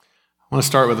I want to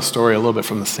start with a story a little bit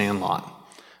from The Sandlot.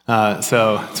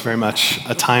 So it's very much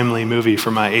a timely movie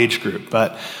for my age group.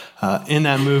 But in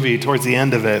that movie, towards the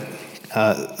end of it,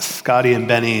 Scotty and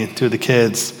Benny, two of the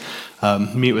kids,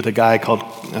 meet with a guy called,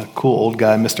 a cool old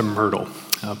guy, Mr. Myrtle,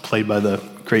 played by the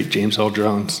great James Earl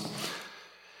Jones.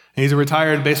 And he's a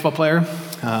retired baseball player,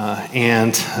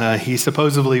 and he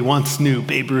supposedly once knew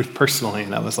Babe Ruth personally,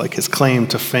 and that was like his claim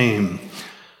to fame.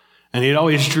 And he'd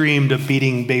always dreamed of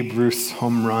beating Babe Ruth's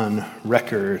home run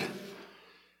record.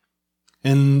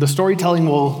 And the storytelling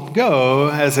will go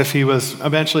as if he was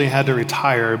eventually had to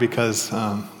retire because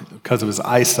of his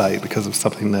eyesight, because of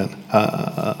something that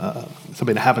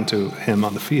happened to him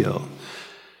on the field.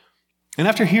 And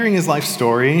after hearing his life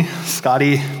story,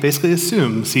 Scotty basically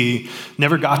assumes he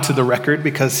never got to the record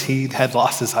because he had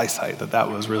lost his eyesight,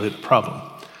 that was really the problem.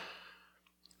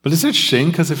 But it's interesting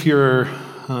because if you're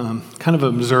kind of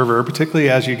an observer, particularly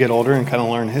as you get older and kind of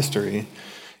learn history,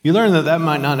 you learn that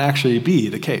might not actually be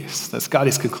the case, that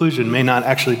Scotty's conclusion may not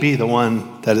actually be the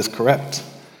one that is correct.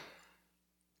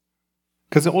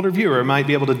 Because the older viewer might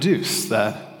be able to deduce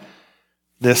that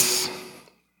this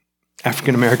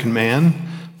African-American man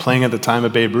playing at the time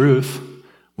of Babe Ruth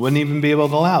wouldn't even be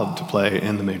allowed to play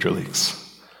in the major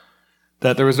leagues.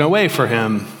 That there was no way for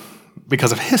him,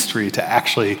 because of history, to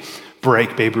actually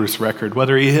break Babe Ruth's record,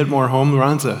 whether he hit more home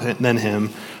runs than him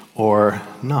or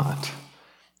not.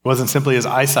 It wasn't simply his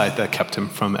eyesight that kept him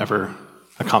from ever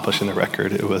accomplishing the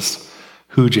record. It was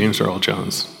who James Earl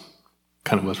Jones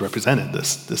kind of was represented,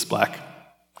 this black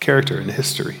character in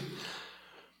history.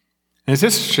 And it's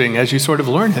interesting, as you sort of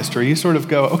learn history, you sort of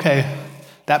go, okay,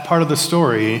 that part of the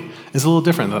story is a little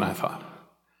different than I thought.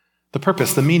 The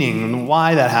purpose, the meaning, and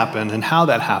why that happened and how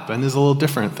that happened is a little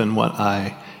different than what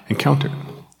I encountered.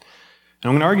 And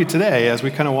I'm going to argue today, as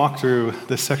we kind of walk through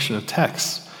this section of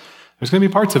text, there's going to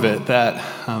be parts of it that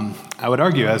I would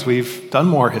argue, as we've done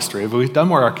more history, as we've done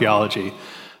more archaeology,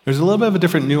 there's a little bit of a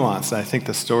different nuance that I think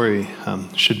the story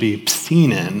should be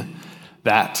seen in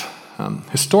that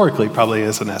historically probably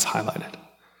isn't as highlighted.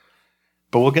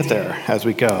 But we'll get there as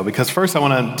we go, because first I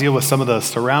want to deal with some of the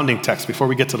surrounding text before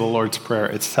we get to the Lord's Prayer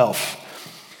itself.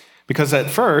 Because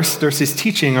at first, there's this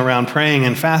teaching around praying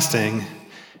and fasting,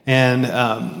 and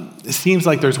it seems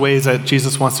like there's ways that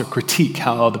Jesus wants to critique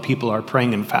how the people are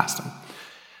praying and fasting.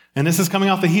 And this is coming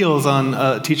off the heels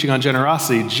on teaching on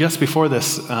generosity just before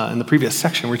this in the previous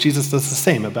section, where Jesus does the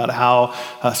same about how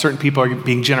certain people are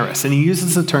being generous. And he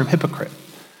uses the term hypocrite.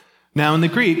 Now, in the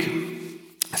Greek,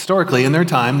 historically, in their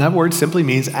time, that word simply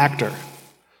means actor.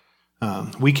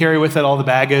 We carry with it all the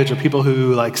baggage of people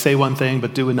who say one thing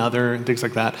but do another and things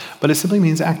like that. But it simply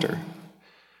means actor.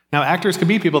 Now, actors can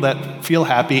be people that feel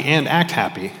happy and act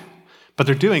happy, but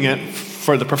they're doing it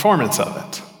for the performance of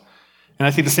it. And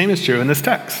I think the same is true in this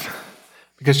text,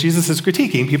 because Jesus is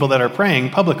critiquing people that are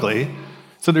praying publicly.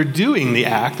 So they're doing the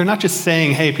act. They're not just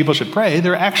saying, hey, people should pray.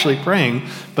 They're actually praying,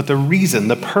 but the reason,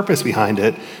 the purpose behind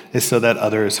it is so that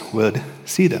others would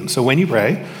see them. So when you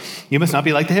pray, you must not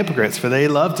be like the hypocrites, for they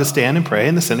love to stand and pray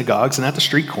in the synagogues and at the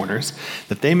street corners,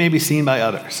 that they may be seen by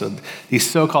others. So these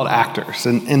so-called actors,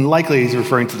 and likely he's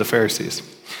referring to the Pharisees.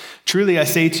 Truly, I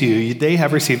say to you, they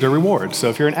have received a reward. So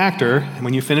if you're an actor, and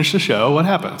when you finish the show, what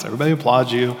happens? Everybody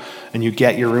applauds you, and you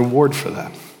get your reward for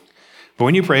that. But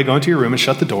when you pray, go into your room and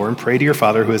shut the door and pray to your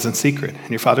Father who is in secret,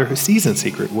 and your Father who sees in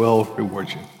secret will reward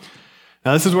you.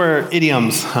 Now, this is where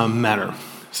idioms matter.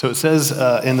 So it says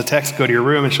in the text, go to your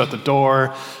room and shut the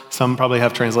door. Some probably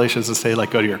have translations that say,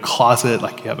 go to your closet,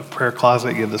 like you have a prayer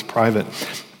closet, you have this private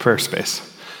prayer space.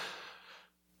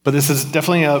 But this is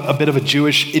definitely a bit of a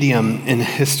Jewish idiom in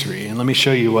history, and let me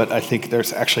show you what I think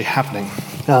there's actually happening.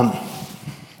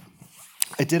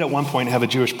 I did at one point have a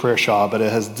Jewish prayer shawl, but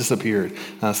it has disappeared.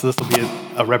 So this will be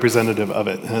a representative of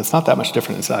it, and it's not that much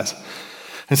different in size.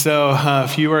 And so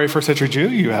if you were a first century Jew,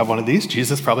 you have one of these.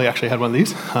 Jesus probably actually had one of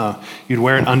these. You'd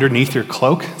wear it underneath your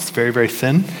cloak. It's very, very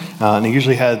thin. And it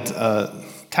usually had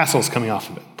tassels coming off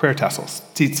of it, prayer tassels,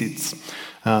 tzitzits.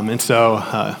 And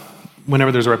so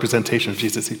whenever there's a representation of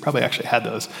Jesus, he probably actually had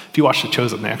those. If you watch The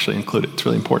Chosen, they actually include it. It's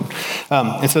really important.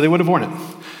 And so they would have worn it.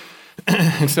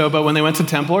 And so, but when they went to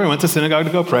temple or went to synagogue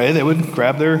to go pray, they would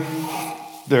grab their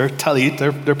talit,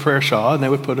 their prayer shawl, and they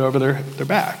would put it over their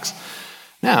backs.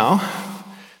 Now,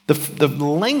 the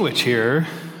language here,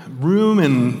 room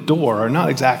and door, are not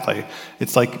exactly.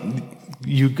 It's like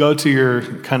you go to your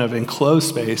kind of enclosed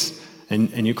space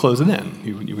and you close it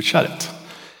in. You would shut it.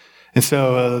 And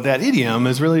so that idiom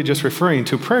is really just referring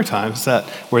to prayer times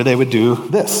where they would do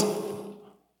this.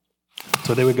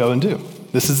 So they would go and do.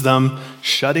 This is them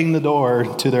shutting the door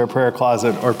to their prayer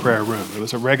closet or prayer room. It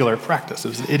was a regular practice. It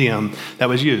was an idiom that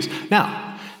was used.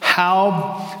 Now,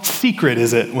 how secret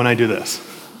is it when I do this?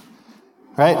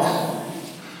 Right?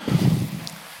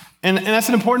 And that's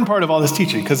an important part of all this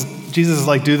teaching, because Jesus is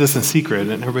like, do this in secret.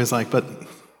 And everybody's like, but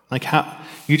like how?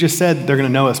 You just said they're going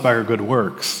to know us by our good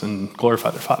works and glorify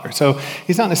their Father. So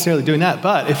he's not necessarily doing that.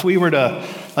 But if we were to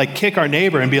like kick our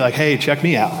neighbor and be like, hey, check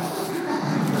me out,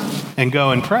 and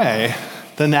go and pray,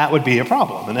 then that would be a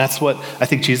problem. And that's what I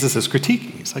think Jesus is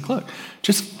critiquing. He's like, look,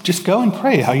 just go and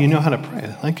pray how you know how to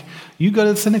pray. Like, you go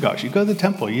to the synagogues, you go to the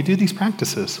temple, you do these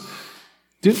practices.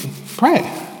 Pray.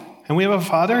 And we have a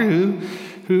Father who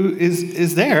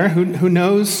is there, who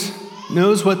knows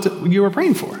what you were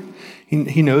praying for.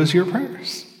 He knows your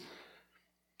prayers.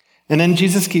 And then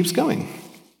Jesus keeps going.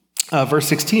 Verse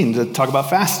 16, to talk about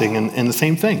fasting and the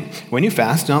same thing. When you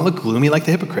fast, do not look gloomy like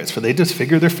the hypocrites, for they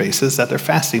disfigure their faces that their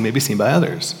fasting may be seen by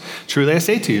others. Truly I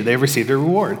say to you, they have received their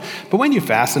reward. But when you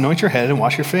fast, anoint your head and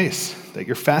wash your face, that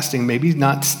your fasting may be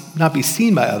not be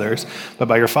seen by others, but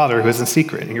by your Father who is in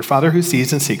secret. And your Father who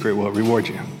sees in secret will reward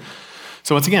you.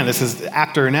 So once again, this is the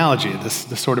actor analogy,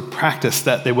 this sort of practice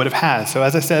that they would have had. So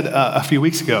as I said a few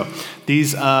weeks ago,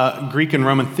 these Greek and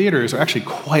Roman theaters are actually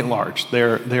quite large.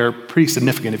 They're pretty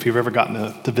significant if you've ever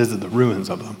gotten to visit the ruins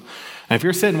of them. And if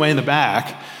you're sitting way in the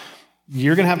back,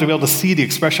 you're going to have to be able to see the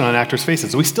expression on actors'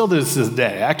 faces. We still do this to this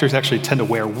day. Actors actually tend to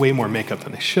wear way more makeup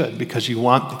than they should because you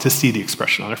want to see the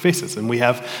expression on their faces. And we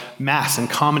have masks and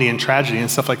comedy and tragedy and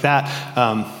stuff like that.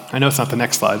 I know it's not the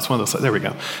next slide. It's one of those. There we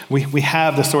go. We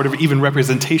have the sort of even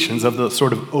representations of the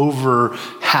sort of over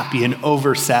happy and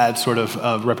over sad sort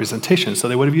of representation. So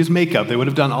they would have used makeup. They would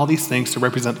have done all these things to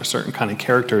represent a certain kind of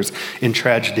characters in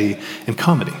tragedy and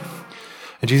comedy.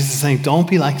 And Jesus is saying, don't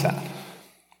be like that.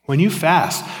 When you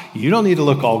fast, you don't need to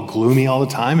look all gloomy all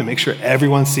the time and make sure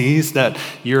everyone sees that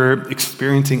you're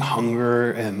experiencing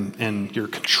hunger and you're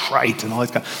contrite and all that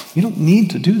stuff. You don't need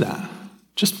to do that.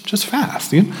 Just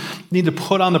fast. You need to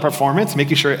put on the performance,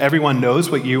 making sure everyone knows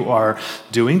what you are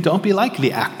doing. Don't be like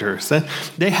the actors.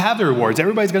 They have their rewards.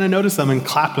 Everybody's going to notice them and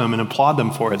clap them and applaud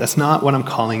them for it. That's not what I'm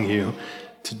calling you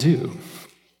to do.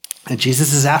 And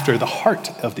Jesus is after the heart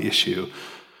of the issue,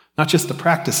 not just the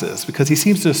practices, because he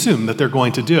seems to assume that they're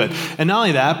going to do it. And not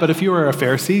only that, but if you were a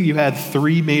Pharisee, you had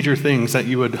three major things that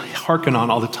you would hearken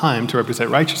on all the time to represent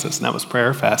righteousness, and that was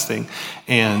prayer, fasting,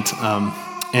 and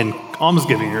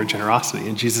almsgiving or generosity.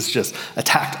 And Jesus just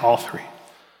attacked all three.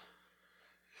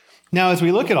 Now, as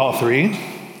we look at all three,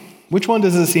 which one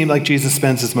does it seem like Jesus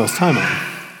spends his most time on?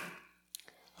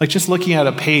 Like just looking at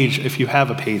a page, if you have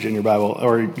a page in your Bible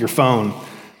or your phone,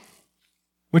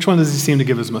 which one does he seem to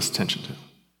give his most attention to?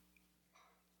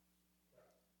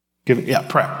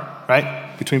 Prayer,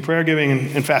 right? Between prayer, giving,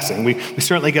 and fasting. We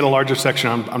certainly get a larger section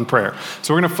on prayer.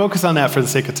 So we're going to focus on that for the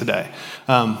sake of today.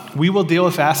 We will deal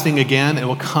with fasting again. It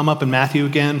will come up in Matthew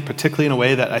again, particularly in a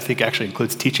way that I think actually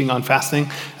includes teaching on fasting,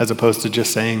 as opposed to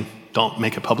just saying, don't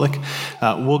make it public.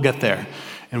 We'll get there.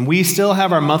 And we still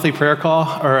have our monthly prayer call,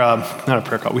 or not a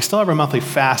prayer call, we still have our monthly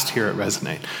fast here at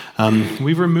Resonate.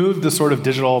 We've removed the sort of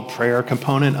digital prayer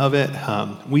component of it.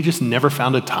 We just never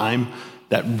found a time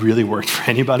that really worked for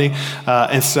anybody.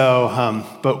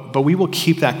 But we will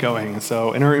keep that going. And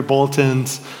so in our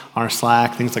bulletins, on our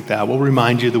Slack, things like that, we'll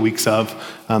remind you the weeks of,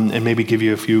 and maybe give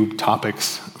you a few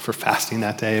topics for fasting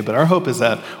that day. But our hope is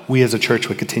that we as a church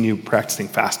would continue practicing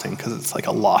fasting because it's like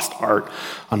a lost art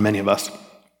on many of us.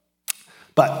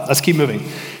 But let's keep moving.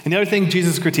 And the other thing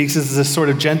Jesus critiques is this sort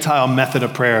of Gentile method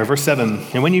of prayer. Verse 7,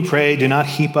 and when you pray, do not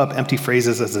heap up empty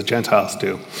phrases as the Gentiles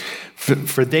do.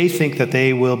 For they think that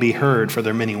they will be heard for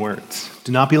their many words.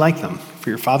 Do not be like them, for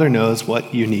your Father knows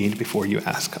what you need before you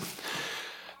ask him.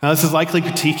 Now, this is likely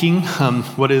critiquing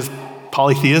what is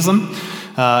polytheism.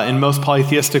 In most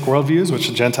polytheistic worldviews, which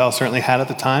the Gentiles certainly had at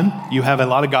the time, you have a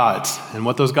lot of gods. And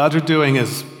what those gods are doing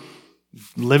is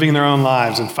living their own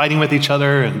lives and fighting with each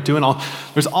other and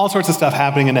there's all sorts of stuff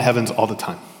happening in the heavens all the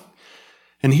time.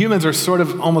 And humans are sort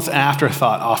of almost an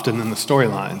afterthought often in the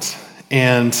storylines.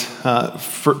 And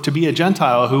to be a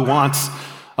Gentile who wants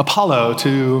Apollo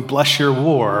to bless your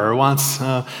war or wants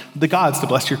the gods to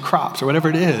bless your crops or whatever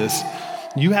it is,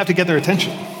 you have to get their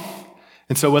attention.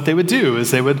 And so what they would do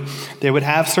is they would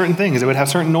have certain things. They would have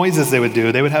certain noises they would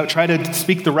do. They would try to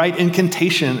speak the right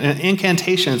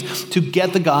incantations to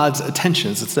get the gods'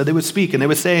 attentions. Instead, they would speak and they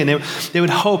would say, and they would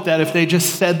hope that if they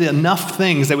just said enough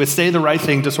things, they would say the right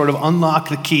thing to sort of unlock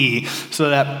the key so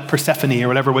that Persephone or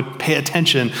whatever would pay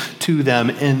attention to them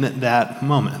in that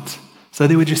moment. So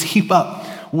they would just heap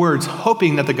up words,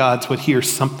 hoping that the gods would hear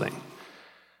something.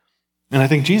 And I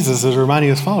think Jesus is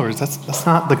reminding his followers, that's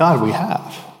not the God we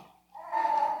have.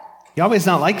 Yahweh's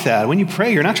not like that. When you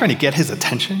pray, you're not trying to get his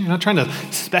attention. You're not trying to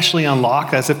specially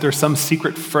unlock as if there's some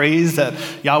secret phrase that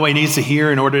Yahweh needs to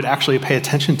hear in order to actually pay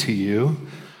attention to you.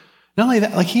 Not only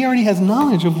that, like he already has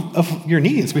knowledge of your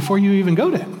needs before you even go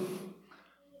to him.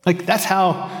 Like that's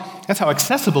how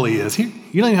accessible he is. You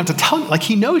don't even have to tell him, like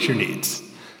he knows your needs.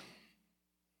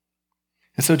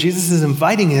 And so Jesus is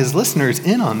inviting his listeners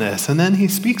in on this, and then he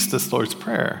speaks this Lord's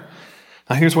Prayer.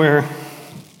 Now here's where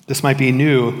this might be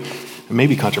new, it may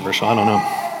be controversial, I don't know.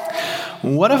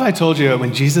 What if I told you that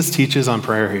when Jesus teaches on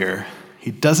prayer here,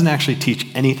 he doesn't actually teach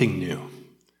anything new?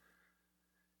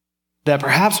 That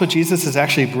perhaps what Jesus is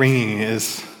actually bringing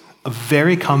is a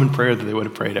very common prayer that they would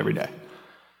have prayed every day.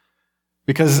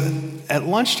 Because at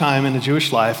lunchtime in the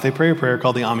Jewish life, they pray a prayer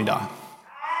called the Amidah.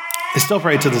 They still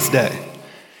pray it to this day.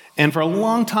 And for a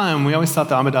long time, we always thought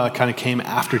the Amidah kind of came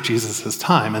after Jesus'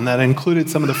 time, and that included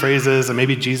some of the phrases and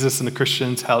maybe Jesus and the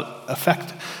Christians helped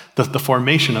affect the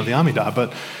formation of the Amidah.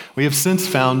 But we have since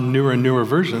found newer and newer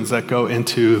versions that go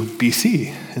into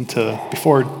BC, into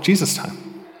before Jesus' time,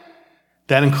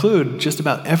 that include just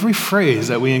about every phrase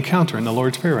that we encounter in the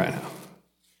Lord's Prayer right now.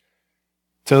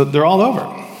 So they're all over.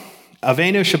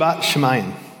 Avenu Shabbat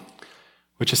Shemayim,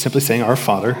 which is simply saying, Our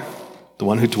Father, the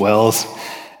one who dwells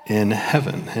in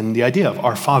heaven. And the idea of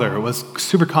Our Father was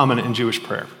super common in Jewish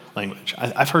prayer language.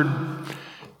 I've heard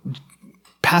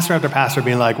pastor after pastor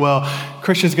being like, well,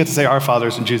 Christians get to say Our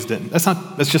Fathers and Jews didn't.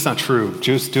 That's just not true.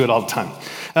 Jews do it all the time.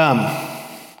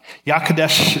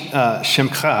 Yakadesh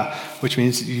Shemcha, which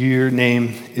means your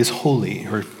name is holy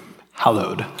or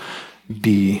hallowed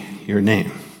be your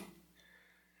name.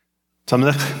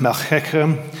 Tamlich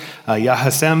Melchechem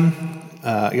Yahasem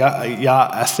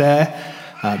Ya'aseh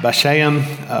Bashayim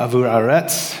Avur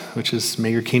Aretz, which is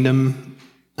may your kingdom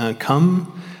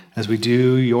come as we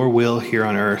do your will here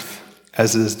on earth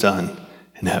as it is done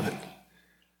in heaven.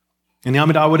 And the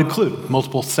Amidah would include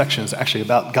multiple sections actually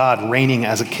about God reigning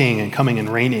as a king and coming and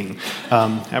reigning.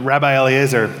 Rabbi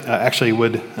Eliezer actually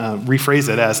would rephrase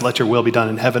it as, let your will be done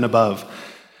in heaven above.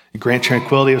 Grant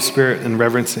tranquility of spirit and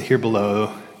reverence here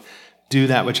below. Do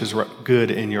that which is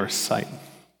good in your sight.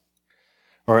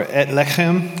 Or et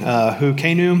lechem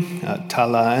hukenu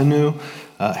talaenu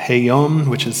hayom,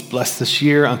 which is blessed this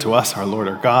year unto us, our Lord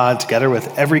our God, together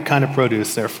with every kind of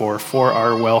produce, therefore, for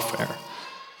our welfare.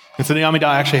 And so the Amidah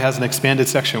actually has an expanded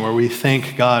section where we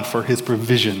thank God for his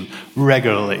provision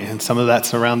regularly. And some of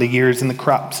that's around the years and the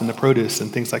crops and the produce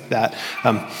and things like that.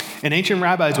 And ancient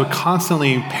rabbis would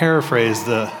constantly paraphrase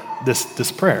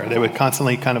this prayer. They would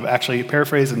constantly kind of actually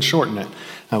paraphrase and shorten it,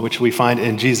 which we find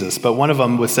in Jesus. But one of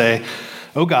them would say,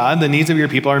 O God, the needs of your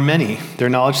people are many, their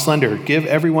knowledge slender. Give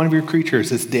every one of your creatures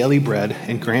his daily bread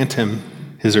and grant him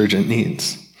his urgent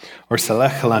needs. Or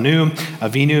Salech lanu,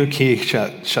 Avinu ki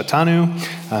shatanu,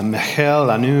 Mechel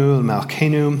lanu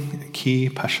malkenu ki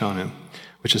pashanu,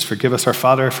 which is forgive us our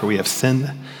Father, for we have sinned.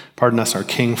 Pardon us our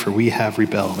King, for we have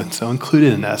rebelled. And so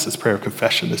included in that is this prayer of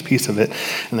confession, this piece of it.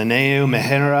 And the neu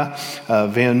mehera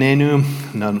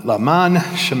veonenu laman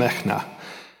shemechna,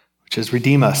 which is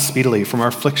redeem us speedily from our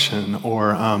affliction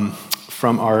or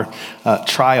from our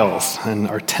trials and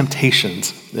our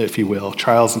temptations, if you will.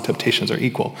 Trials and temptations are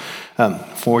equal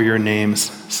for your name's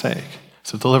sake.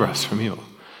 So deliver us from evil.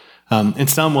 And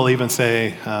some will even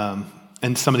say,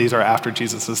 and some of these are after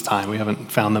Jesus' time. We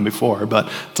haven't found them before, but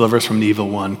deliver us from the evil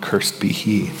one, cursed be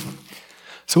he.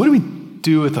 So what do we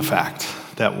do with the fact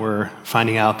that we're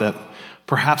finding out that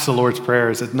perhaps the Lord's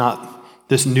Prayer is not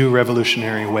this new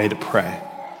revolutionary way to pray?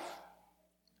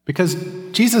 Because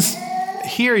Jesus,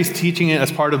 here he's teaching it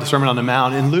as part of the Sermon on the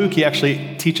Mount. In Luke, he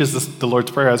actually teaches the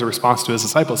Lord's Prayer as a response to his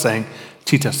disciples saying,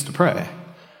 teach us to pray.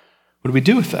 What do we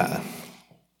do with that?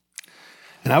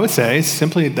 And I would say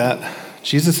simply that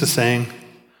Jesus is saying,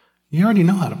 you already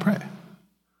know how to pray.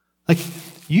 Like,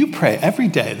 you pray every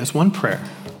day. There's one prayer.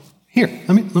 Here,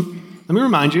 let me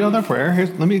remind you of that prayer. Here,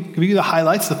 let me give you the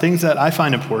highlights, the things that I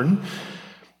find important,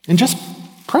 and just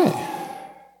pray.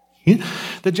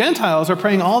 The Gentiles are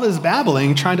praying all this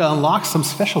babbling, trying to unlock some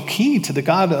special key to the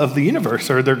God of the universe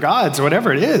or their gods or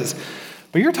whatever it is.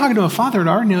 But you're talking to a Father that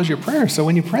already knows your prayer. So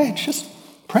when you pray, just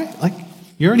pray. Like,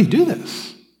 you already do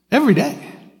this every day.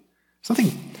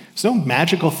 There's no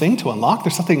magical thing to unlock.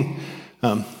 There's something,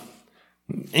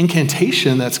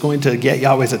 incantation that's going to get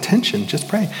Yahweh's attention. Just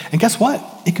pray. And guess what?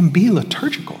 It can be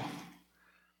liturgical.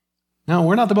 Now,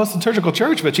 we're not the most liturgical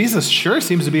church, but Jesus sure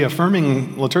seems to be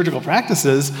affirming liturgical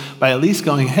practices by at least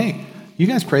going, hey, you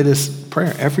guys pray this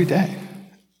prayer every day.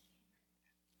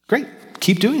 Great.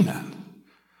 Keep doing that.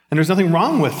 And there's nothing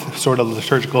wrong with sort of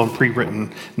liturgical and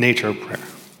pre-written nature of prayer,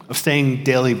 of saying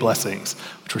daily blessings,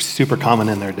 which were super common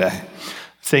in their day.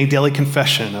 saying daily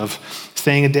confession, of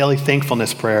saying a daily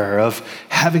thankfulness prayer, of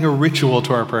having a ritual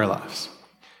to our prayer lives.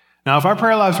 Now, if our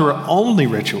prayer lives were only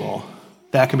ritual,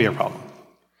 that can be a problem.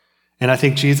 And I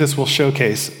think Jesus will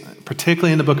showcase,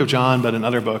 particularly in the book of John, but in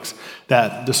other books,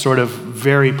 that the sort of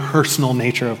very personal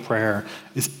nature of prayer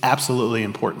is absolutely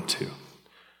important too.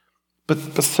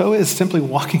 But so is simply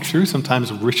walking through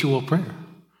sometimes ritual prayer,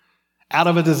 out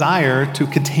of a desire to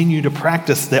continue to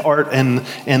practice the art and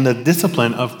the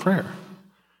discipline of prayer.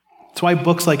 That's why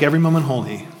books like Every Moment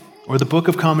Holy, or the Book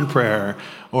of Common Prayer,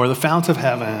 or the Fount of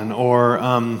Heaven, or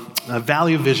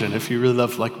Valley of Vision, if you really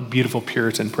love like beautiful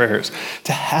Puritan prayers,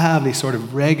 to have these sort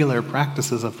of regular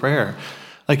practices of prayer.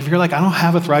 Like if you're like, I don't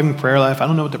have a thriving prayer life, I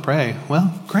don't know what to pray.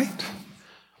 Well, great.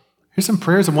 Here's some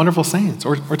prayers of wonderful saints,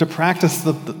 or to practice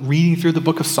the reading through the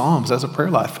book of Psalms as a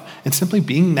prayer life, and simply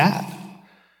being that.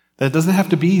 That it doesn't have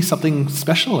to be something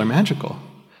special or magical.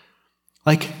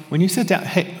 Like when you sit down,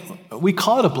 hey, we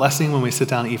call it a blessing when we sit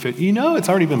down and eat food. You know it's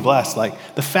already been blessed. Like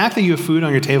the fact that you have food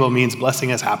on your table means blessing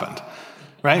has happened,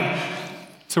 right?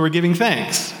 So we're giving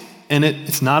thanks. And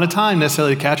it's not a time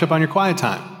necessarily to catch up on your quiet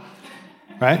time,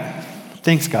 right?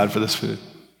 Thanks God for this food.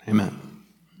 Amen.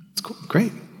 It's cool,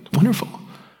 great, wonderful.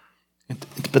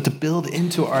 But to build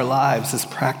into our lives this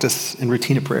practice and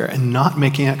routine of prayer and not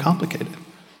making it complicated.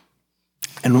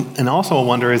 And also a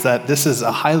wonder is that this is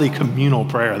a highly communal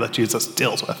prayer that Jesus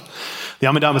deals with. The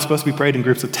Amidah was supposed to be prayed in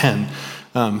groups of 10.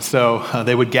 So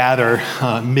they would gather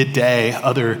midday,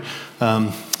 other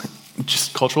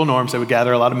just cultural norms. They would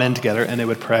gather a lot of men together and they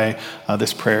would pray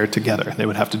this prayer together. They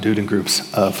would have to do it in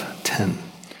groups of 10.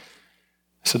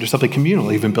 So there's something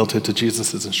communal even built into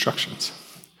Jesus' instructions.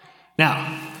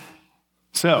 Now,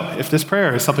 so if this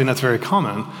prayer is something that's very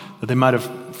common, that they might have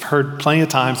heard plenty of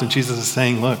times, and Jesus is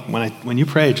saying, look, when you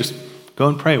pray, just go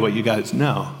and pray what you guys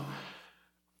know.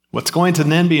 What's going to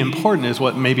then be important is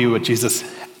what Jesus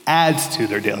adds to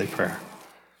their daily prayer.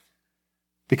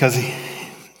 Because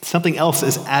something else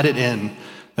is added in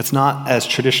that's not as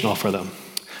traditional for them.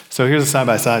 So here's a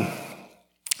side-by-side.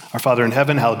 Our Father in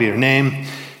heaven, hallowed be your name.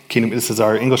 This is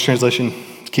our English translation.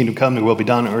 Kingdom come, your will be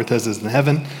done on earth as it is in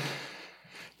heaven.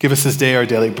 Give us this day our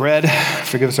daily bread.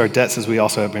 Forgive us our debts as we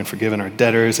also have been forgiven our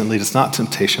debtors. And lead us not to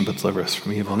temptation, but deliver us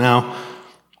from evil. Now,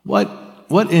 what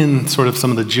in sort of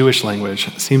some of the Jewish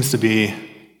language seems to be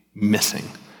missing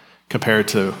compared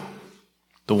to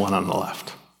the one on the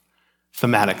left,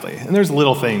 thematically? And there's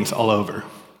little things all over.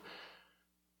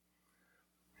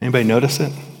 Anybody notice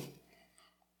it?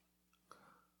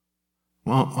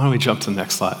 Well, why don't we jump to the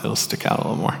next slide? It'll stick out a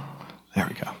little more. There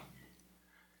we go.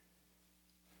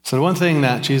 So the one thing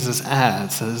that Jesus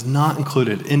adds that is not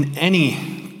included in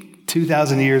any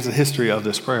 2,000 years of history of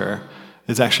this prayer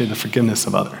is actually the forgiveness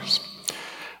of others,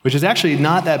 which is actually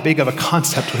not that big of a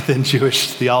concept within Jewish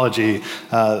theology,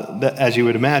 as you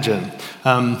would imagine.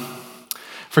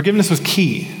 Forgiveness was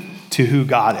key to who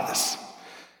God is.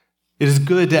 It is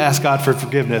good to ask God for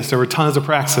forgiveness. There were tons of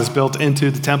practices built into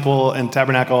the temple and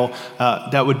tabernacle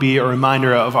that would be a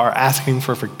reminder of our asking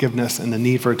for forgiveness and the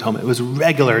need for atonement. It was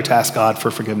regular to ask God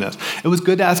for forgiveness. It was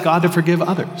good to ask God to forgive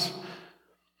others.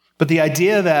 But the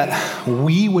idea that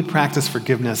we would practice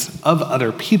forgiveness of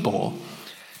other people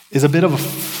is a bit of a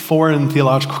foreign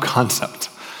theological concept.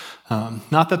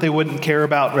 Not that they wouldn't care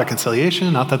about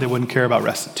reconciliation, not that they wouldn't care about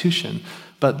restitution,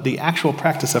 but the actual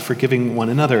practice of forgiving one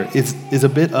another is a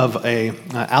bit of a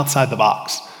outside the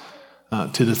box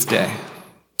to this day.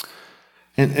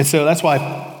 And so that's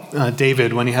why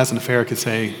David, when he has an affair, could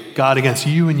say, God, against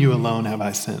you and you alone have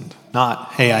I sinned.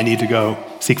 Not, hey, I need to go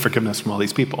seek forgiveness from all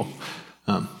these people.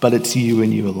 But it's you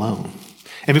and you alone.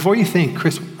 And before you think,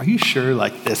 Chris, are you sure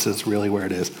like this is really where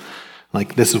it is?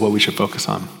 Like this is what we should focus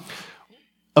on.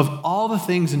 Of all the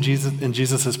things in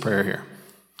Jesus' prayer here,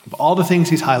 of all the things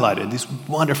he's highlighted, these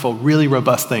wonderful, really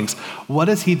robust things, what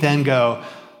does he then go,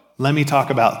 let me talk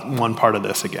about one part of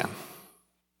this again?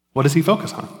 What does he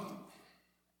focus on?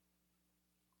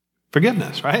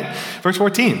 Forgiveness, right? Verse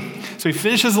 14. So he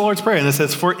finishes the Lord's Prayer and it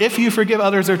says, for if you forgive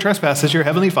others their trespasses, your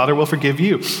heavenly Father will forgive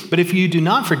you. But if you do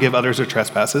not forgive others their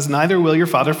trespasses, neither will your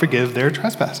Father forgive their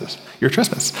trespasses, your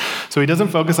trespasses. So he doesn't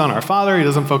focus on our Father. He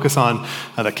doesn't focus on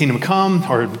the kingdom come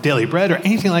or daily bread or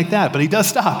anything like that. But he does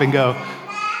stop and go,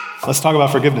 let's talk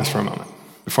about forgiveness for a moment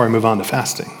before I move on to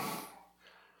fasting.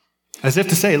 As if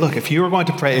to say, look, if you are going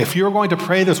to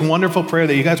pray this wonderful prayer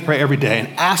that you guys pray every day and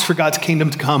ask for God's kingdom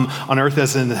to come on earth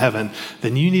as in heaven,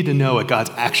 then you need to know what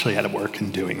God's actually at work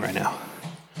and doing right now,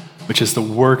 which is the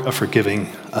work of forgiving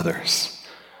others.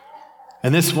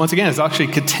 And this, once again, is actually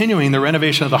continuing the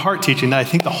renovation of the heart teaching that I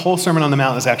think the whole Sermon on the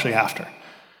Mount is actually after.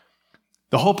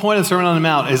 The whole point of the Sermon on the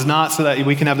Mount is not so that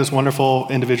we can have this wonderful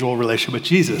individual relationship with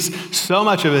Jesus. So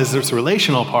much of it is this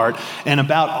relational part and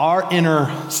about our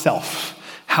inner self,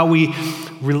 how we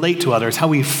relate to others, how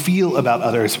we feel about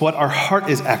others, what our heart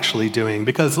is actually doing.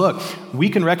 Because look, we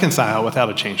can reconcile without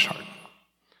a changed heart,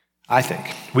 I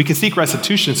think. We can seek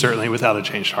restitution, certainly, without a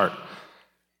changed heart.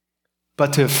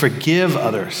 But to forgive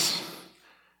others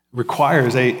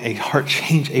requires a heart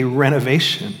change, a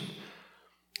renovation.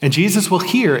 And Jesus will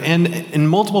here, and in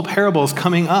multiple parables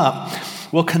coming up,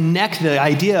 will connect the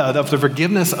idea of the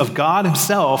forgiveness of God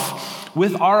himself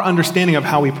with our understanding of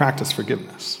how we practice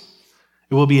forgiveness.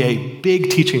 It will be a big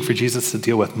teaching for Jesus to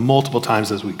deal with multiple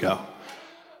times as we go.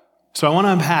 So I want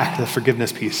to unpack the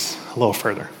forgiveness piece a little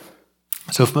further.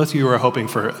 So if most of you are hoping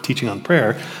for a teaching on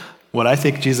prayer, what I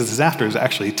think Jesus is after is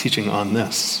actually teaching on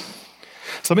this.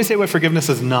 So let me say what forgiveness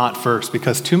is not first,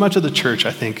 because too much of the church,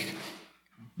 I think,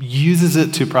 uses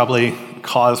it to probably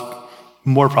cause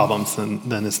more problems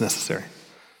than is necessary.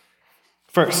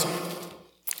 First,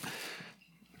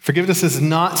 forgiveness is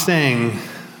not saying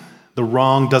the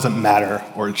wrong doesn't matter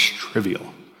or it's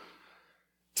trivial.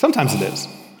 Sometimes it is.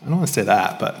 I don't want to say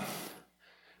that, but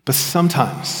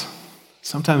sometimes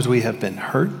we have been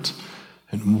hurt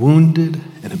and wounded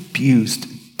and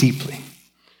abused deeply.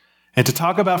 And to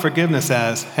talk about forgiveness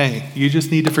as, hey, you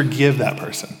just need to forgive that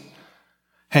person.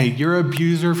 Hey, your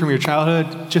abuser from your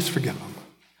childhood, just forgive them.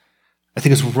 I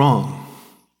think it's wrong.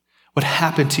 What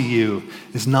happened to you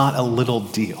is not a little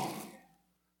deal.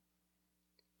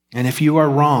 And if you are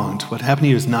wronged, what happened to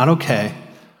you is not okay.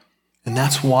 And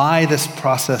that's why this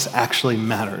process actually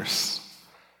matters.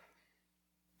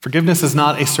 Forgiveness is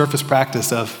not a surface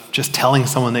practice of just telling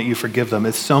someone that you forgive them.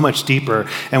 It's so much deeper.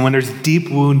 And when there's deep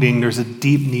wounding, there's a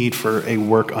deep need for a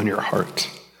work on your heart.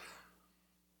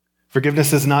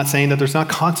 Forgiveness is not saying that there's not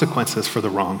consequences for the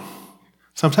wrong.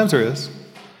 Sometimes there is.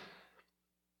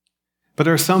 But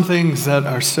there are some things that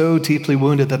are so deeply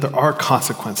wounded that there are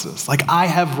consequences. Like I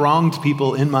have wronged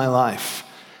people in my life.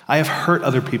 I have hurt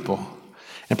other people.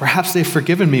 And perhaps they've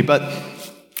forgiven me, but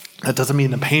that doesn't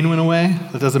mean the pain went away.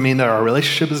 That doesn't mean that our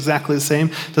relationship is exactly the same.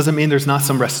 It doesn't mean there's not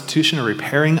some restitution or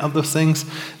repairing of those things.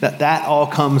 That all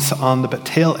comes on the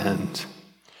tail end.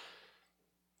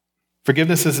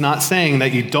 Forgiveness is not saying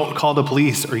that you don't call the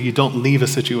police or you don't leave a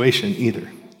situation either.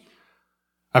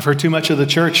 I've heard too much of the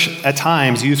church at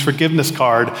times use forgiveness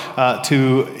card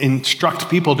to instruct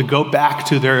people to go back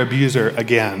to their abuser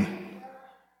again.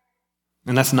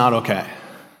 And that's not okay.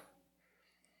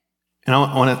 And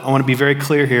I want to be very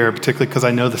clear here, particularly because I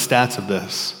know the stats of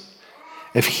this.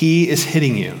 If he is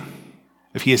hitting you,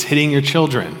 if he is hitting your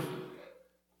children,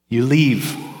 you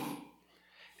leave.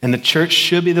 And the church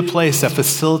should be the place that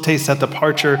facilitates that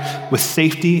departure with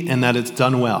safety and that it's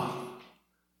done well.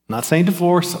 I'm not saying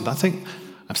divorce.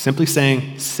 I'm simply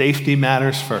saying safety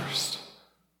matters first.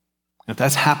 If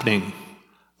that's happening,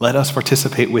 let us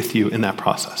participate with you in that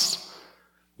process.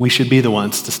 We should be the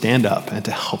ones to stand up and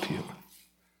to help you.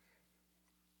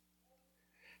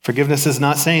 Forgiveness is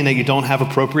not saying that you don't have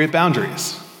appropriate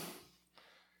boundaries.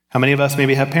 How many of us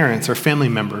maybe have parents or family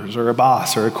members or a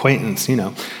boss or acquaintance,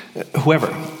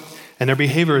 whoever, and their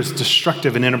behavior is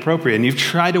destructive and inappropriate, and you've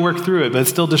tried to work through it, but it's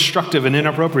still destructive and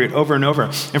inappropriate over and over.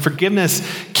 And forgiveness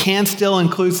can still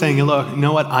include saying, look, you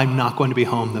know what? I'm not going to be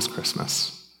home this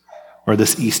Christmas or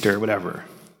this Easter, whatever.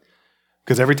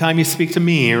 Because every time you speak to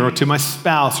me or to my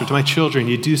spouse or to my children,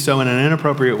 you do so in an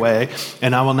inappropriate way,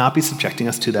 and I will not be subjecting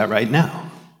us to that right now.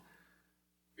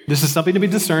 This is something to be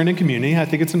discerned in community. I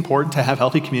think it's important to have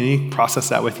healthy community process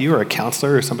that with you or a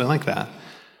counselor or something like that.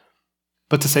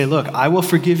 But to say, look, I will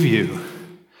forgive you,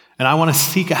 and I want to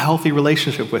seek a healthy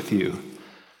relationship with you.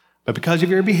 But because of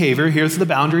your behavior, here's the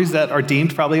boundaries that are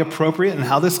deemed probably appropriate and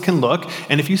how this can look.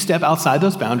 And if you step outside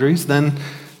those boundaries, then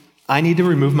I need to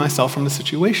remove myself from the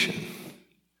situation.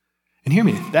 And hear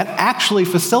me, that actually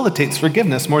facilitates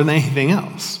forgiveness more than anything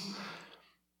else.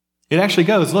 It actually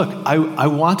goes, look, I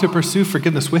want to pursue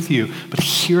forgiveness with you, but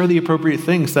here are the appropriate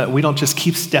things that we don't just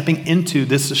keep stepping into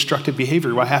this destructive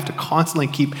behavior where I have to constantly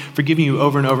keep forgiving you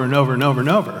over and over and over and over and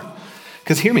over.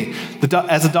 Because hear me,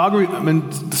 as a dog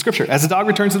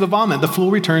returns to the vomit, the fool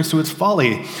returns to its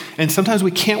folly. And sometimes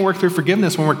we can't work through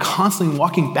forgiveness when we're constantly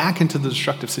walking back into the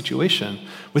destructive situation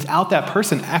without that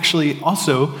person actually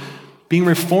also being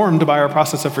reformed by our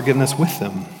process of forgiveness with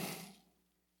them.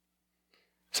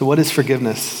 So what is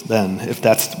forgiveness then, if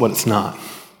that's what it's not?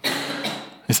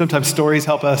 And sometimes stories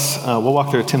help us. We'll walk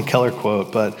through a Tim Keller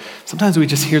quote, but sometimes we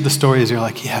just hear the stories, you're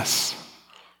like, yes.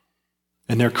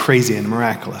 And they're crazy and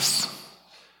miraculous.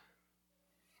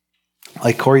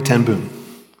 Like Corrie ten Boom.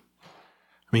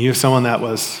 You have someone that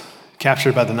was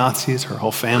captured by the Nazis, her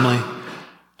whole family,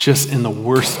 just in the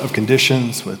worst of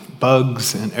conditions with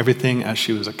bugs and everything as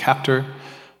she was a captor.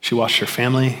 She watched her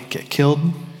family get killed.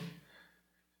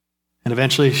 And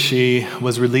eventually she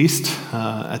was released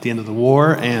at the end of the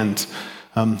war and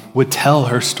would tell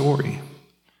her story.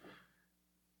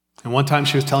 And one time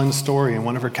she was telling the story and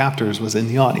one of her captors was in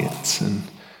the audience, and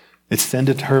it sent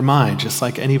it to her mind, just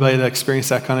like anybody that experienced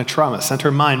that kind of trauma, sent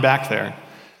her mind back there.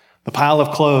 The pile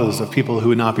of clothes of people who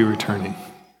would not be returning.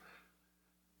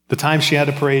 The time she had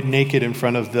to parade naked in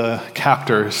front of the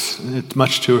captors,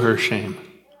 much to her shame.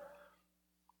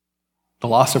 The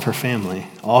loss of her family,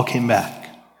 all came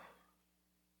back.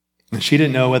 And she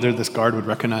didn't know whether this guard would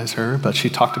recognize her, but she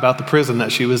talked about the prison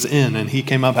that she was in, and he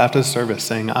came up after the service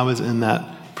saying, I was in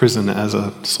that prison as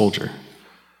a soldier.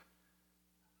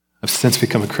 I've since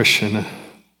become a Christian, and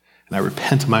I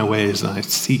repent of my ways, and I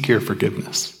seek your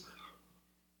forgiveness.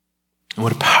 And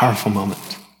what a powerful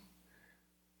moment.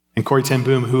 And Corrie ten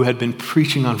Boom, who had been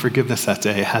preaching on forgiveness that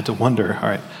day, had to wonder, all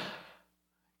right,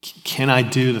 can I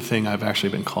do the thing I've actually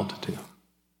been called to do?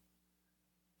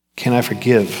 Can I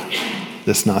forgive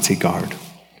this Nazi guard?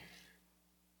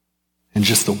 And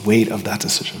just the weight of that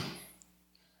decision.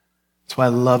 That's why I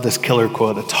love this killer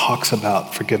quote that talks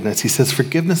about forgiveness. He says,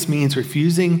 forgiveness means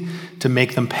refusing to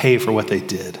make them pay for what they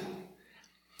did.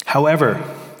 However,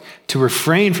 to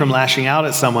refrain from lashing out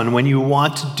at someone when you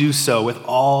want to do so with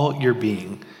all your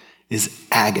being is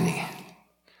agony.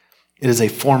 It is a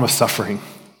form of suffering.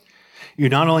 You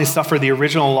not only suffer the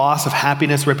original loss of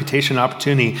happiness, reputation, and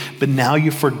opportunity, but now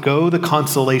you forgo the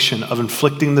consolation of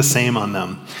inflicting the same on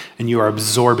them, and you are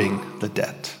absorbing the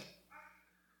debt.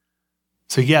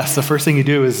 So yes, the first thing you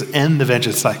do is end the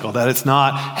vengeance cycle, that it's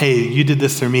not, hey, you did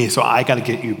this to me, so I got to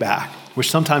get you back,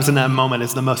 which sometimes in that moment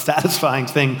is the most satisfying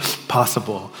thing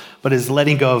possible, but is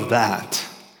letting go of that.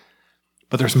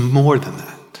 But there's more than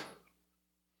that.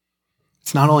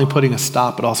 It's not only putting a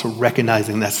stop, but also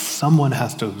recognizing that someone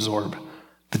has to absorb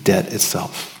the debt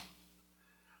itself.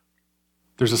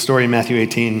 There's a story in Matthew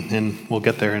 18, and we'll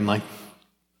get there in like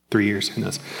 3 years, who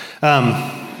knows.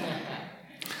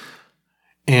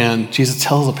 And Jesus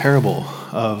tells a parable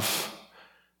of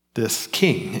this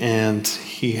king, and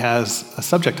he has a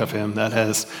subject of him that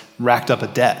has racked up a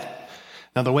debt.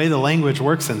 Now, the way the language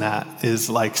works in that is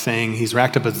like saying he's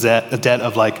racked up a debt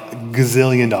of like $1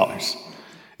 gazillion.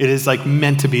 It is like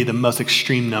meant to be the most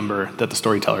extreme number that the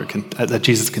storyteller that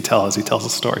Jesus can tell as he tells the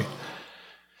story.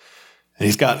 And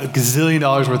he's got $1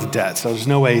 gazillion worth of debt, so there's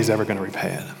no way he's ever going to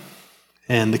repay it.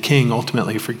 And the king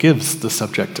ultimately forgives the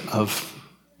subject of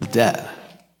the debt.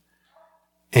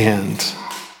 And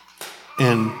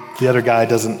the other guy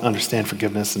doesn't understand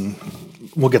forgiveness, and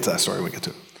we'll get to that story when we get to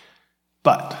it.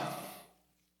 But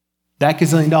that $1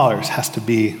 gazillion has to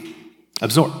be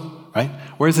absorbed, right?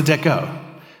 Where does the debt go?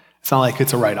 It's not like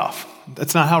it's a write-off.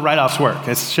 That's not how write-offs work.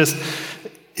 It's just,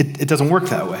 it doesn't work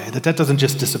that way. The debt doesn't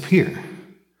just disappear.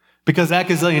 Because that $1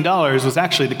 gazillion was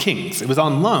actually the king's. It was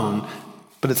on loan,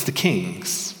 but it's the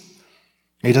king's.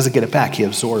 He doesn't get it back. He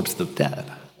absorbs the debt.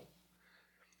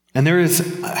 And there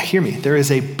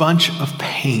is a bunch of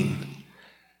pain.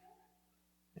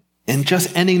 And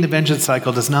just ending the vengeance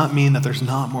cycle does not mean that there's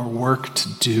not more work to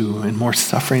do and more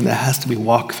suffering that has to be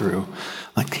walked through.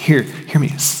 Like, hear me.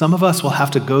 Some of us will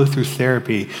have to go through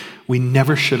therapy we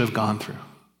never should have gone through.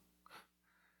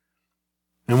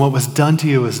 And what was done to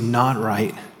you was not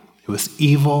right. It was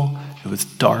evil. It was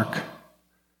dark.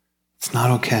 It's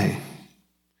not okay.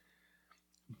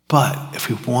 But if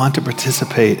we want to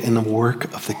participate in the work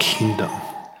of the kingdom,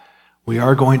 we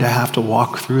are going to have to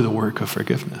walk through the work of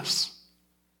forgiveness.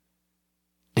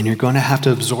 And you're going to have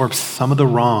to absorb some of the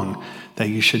wrong that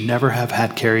you should never have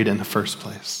had carried in the first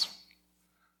place.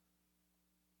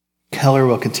 Keller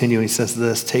will continue. He says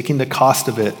this, taking the cost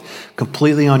of it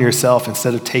completely on yourself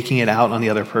instead of taking it out on the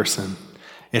other person.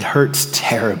 It hurts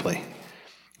terribly.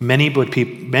 Many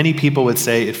people would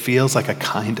say it feels like a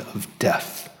kind of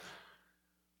death.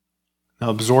 Now,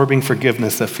 absorbing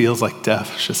forgiveness that feels like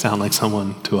death should sound like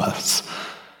someone to us,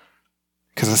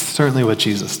 because that's certainly what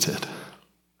Jesus did,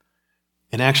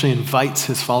 and actually invites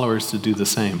his followers to do the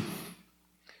same.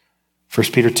 1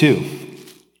 Peter 2,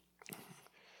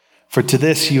 for to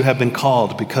this you have been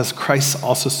called, because Christ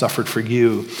also suffered for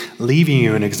you, leaving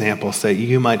you an example so that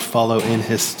you might follow in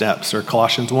his steps. Or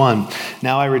Colossians 1,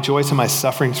 now I rejoice in my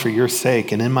sufferings for your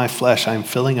sake, and in my flesh I am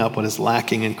filling up what is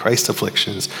lacking in Christ's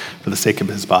afflictions for the sake of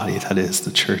his body, that is,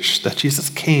 the church. That Jesus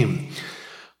came,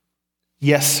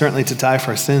 yes, certainly to die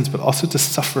for our sins, but also to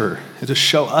suffer, and to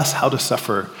show us how to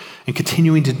suffer, and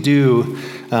continuing to do,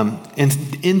 and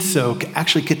in so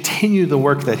actually continue the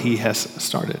work that he has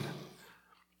started.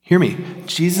 Hear me,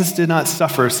 Jesus did not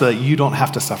suffer so that you don't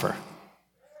have to suffer.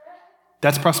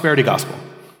 That's prosperity gospel.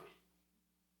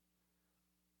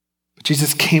 But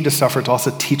Jesus came to suffer to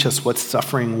also teach us what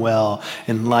suffering well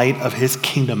in light of his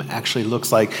kingdom actually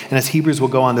looks like. And as Hebrews will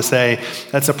go on to say,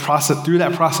 that's a process. Through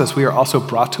that process, we are also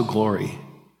brought to glory.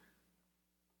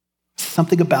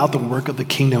 Something about the work of the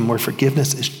kingdom where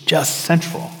forgiveness is just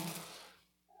central,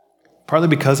 partly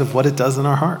because of what it does in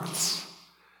our hearts.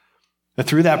 That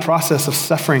through that process of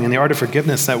suffering and the art of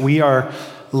forgiveness, that we are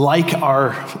like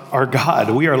our God.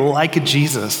 We are like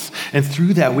Jesus. And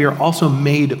through that, we are also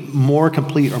made more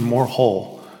complete or more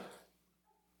whole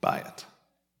by it.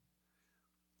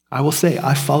 I will say,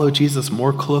 I follow Jesus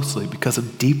more closely because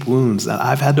of deep wounds that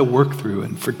I've had to work through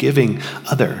in forgiving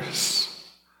others.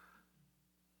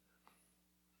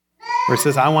 Where it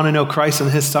says, I want to know Christ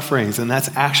and his sufferings, and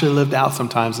that's actually lived out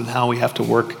sometimes in how we have to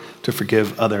work to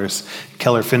forgive others.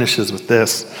 Keller finishes with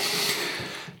this.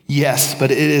 Yes,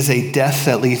 but it is a death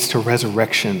that leads to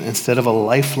resurrection instead of a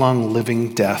lifelong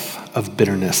living death of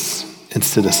bitterness and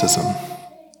cynicism.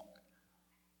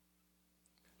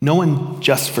 No one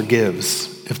just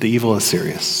forgives if the evil is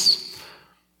serious.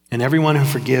 And everyone who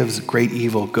forgives great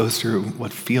evil goes through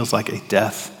what feels like a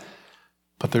death,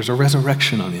 but there's a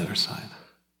resurrection on the other side.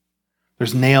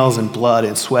 There's nails and blood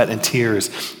and sweat and tears,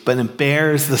 but it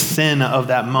bears the sin of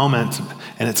that moment,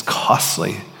 and it's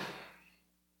costly.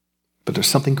 But there's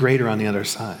something greater on the other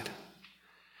side.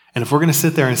 And if we're going to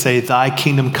sit there and say, thy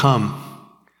kingdom come,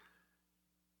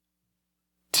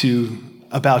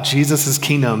 about Jesus'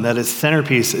 kingdom, that its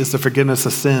centerpiece is the forgiveness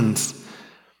of sins,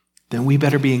 then we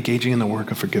better be engaging in the work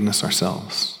of forgiveness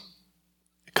ourselves,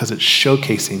 because it's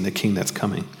showcasing the king that's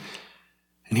coming.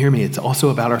 And hear me, it's also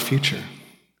about our future.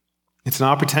 It's an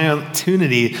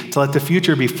opportunity to let the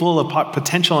future be full of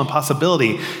potential and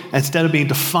possibility instead of being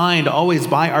defined always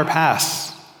by our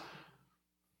past.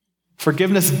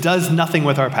 Forgiveness does nothing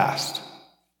with our past.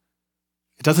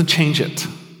 It doesn't change it.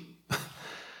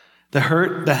 The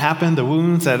hurt that happened, the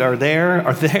wounds that are there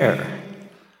are there.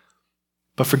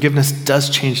 But forgiveness does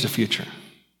change the future.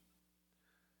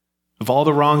 Of all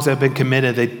the wrongs that have been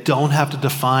committed, they don't have to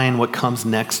define what comes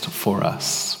next for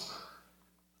us.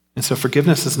 And so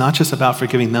forgiveness is not just about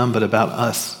forgiving them, but about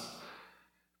us.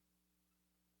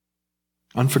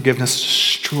 Unforgiveness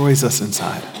destroys us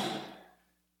inside.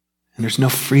 And there's no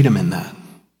freedom in that.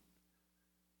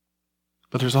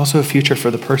 But there's also a future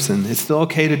for the person. It's still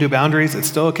okay to do boundaries. It's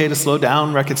still okay to slow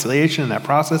down reconciliation in that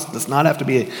process. It does not have to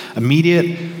be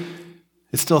immediate.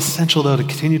 It's still essential, though, to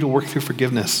continue to work through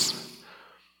forgiveness.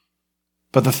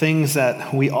 But the things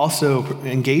that we also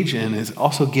engage in is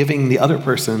also giving the other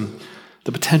person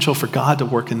the potential for God to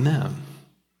work in them.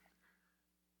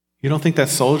 You don't think that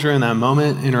soldier in that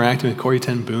moment interacting with Corrie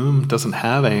ten Boom doesn't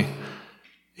have a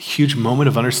huge moment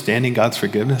of understanding God's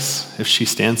forgiveness if she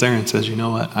stands there and says, you know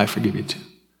what, I forgive you too.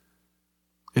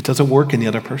 It doesn't work in the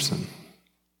other person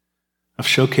of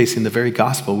showcasing the very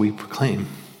gospel we proclaim.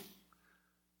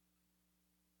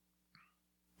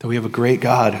 That we have a great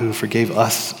God who forgave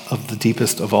us of the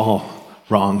deepest of all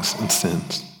wrongs and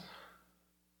sins.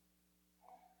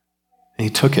 And he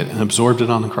took it and absorbed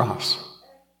it on the cross.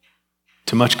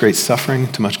 To much great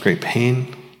suffering, to much great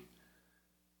pain.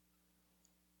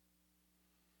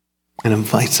 And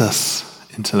invites us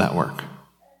into that work.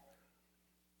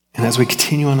 And as we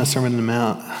continue on the Sermon on the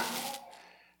Mount,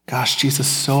 gosh, Jesus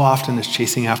so often is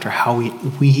chasing after how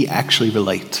we actually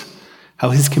relate. How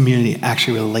his community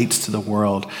actually relates to the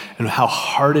world. And how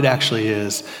hard it actually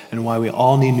is. And why we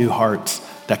all need new hearts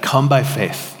that come by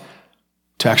faith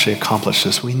to actually accomplish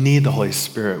this. We need the Holy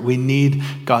Spirit. We need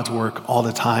God's work all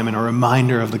the time and a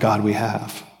reminder of the God we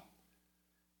have.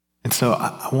 And so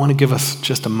I want to give us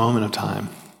just a moment of time.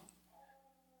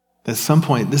 At some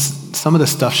point, some of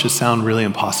this stuff should sound really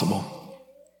impossible.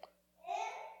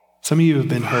 Some of you have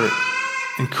been hurt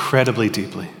incredibly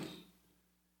deeply.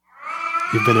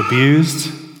 You've been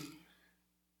abused.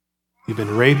 You've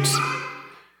been raped.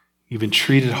 You've been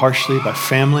treated harshly by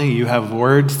family. You have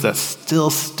words that still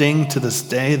sting to this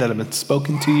day that have been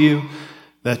spoken to you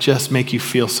that just make you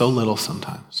feel so little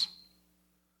sometimes.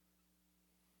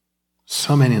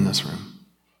 So many in this room.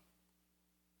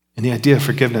 And the idea of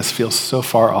forgiveness feels so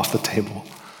far off the table.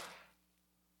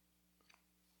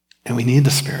 And we need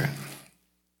the Spirit.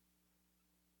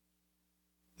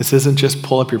 This isn't just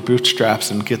pull up your bootstraps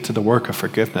and get to the work of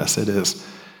forgiveness. It is,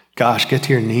 gosh, get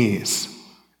to your knees.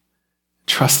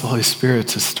 Trust the Holy Spirit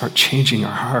to start changing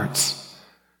our hearts.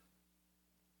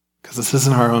 Because this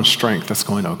isn't our own strength that's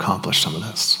going to accomplish some of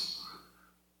this.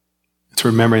 It's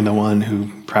remembering the one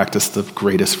who practiced the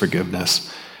greatest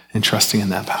forgiveness and trusting in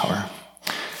that power.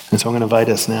 And so I'm going to invite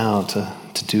us now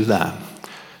to do that,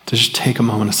 to just take a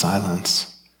moment of silence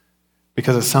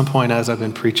Because at some point as I've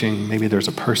been preaching, maybe there's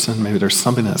a person, maybe there's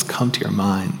something that's come to your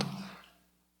mind.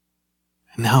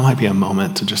 And now might be a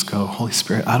moment to just go, Holy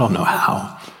Spirit, I don't know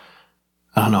how.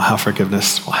 I don't know how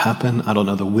forgiveness will happen. I don't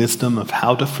know the wisdom of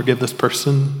how to forgive this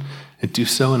person and do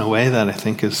so in a way that I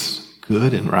think is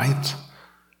good and right.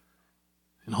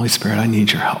 And Holy Spirit, I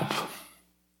need your help.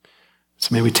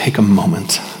 So may we take a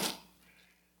moment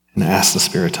and ask the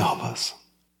Spirit to help us.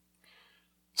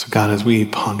 So God, as we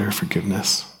ponder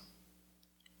forgiveness,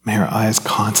 may our eyes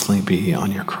constantly be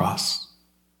on your cross,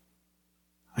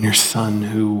 on your Son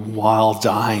who, while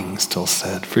dying, still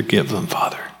said, forgive them,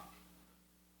 Father.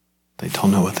 They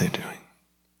don't know what they're doing.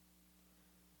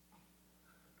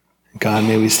 God,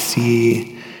 may we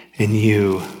see in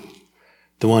you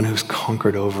the one who's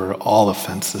conquered over all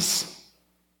offenses.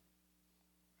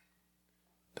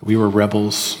 That we were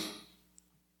rebels,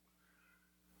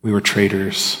 we were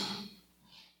traitors,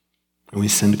 and we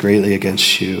sinned greatly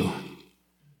against you.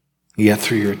 Yet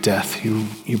through your death,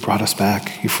 you brought us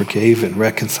back. You forgave and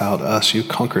reconciled us. You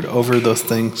conquered over those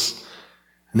things.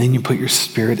 And then you put your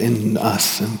Spirit in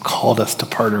us and called us to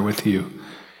partner with you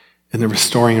in the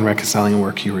restoring and reconciling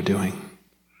work you were doing.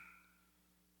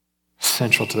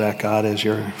 Central to that, God, is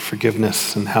your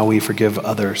forgiveness and how we forgive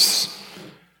others.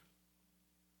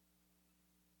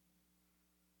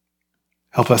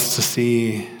 Help us to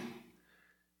see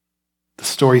the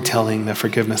storytelling that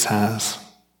forgiveness has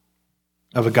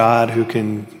of a God who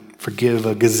can forgive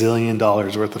 $1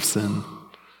 gazillion worth of sin.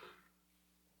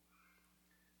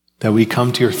 That we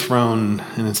come to your throne,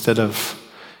 and instead of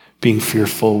being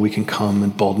fearful, we can come in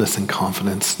boldness and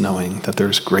confidence, knowing that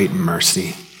there's great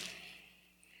mercy.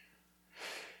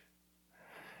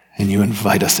 And you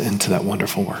invite us into that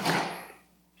wonderful work.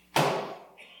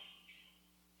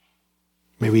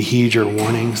 May we heed your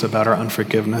warnings about our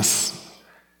unforgiveness,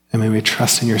 and may we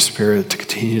trust in your Spirit to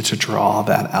continue to draw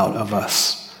that out of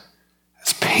us,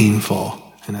 as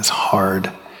painful and as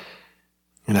hard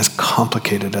and as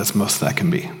complicated as most of that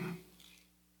can be.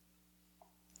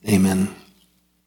 Amen.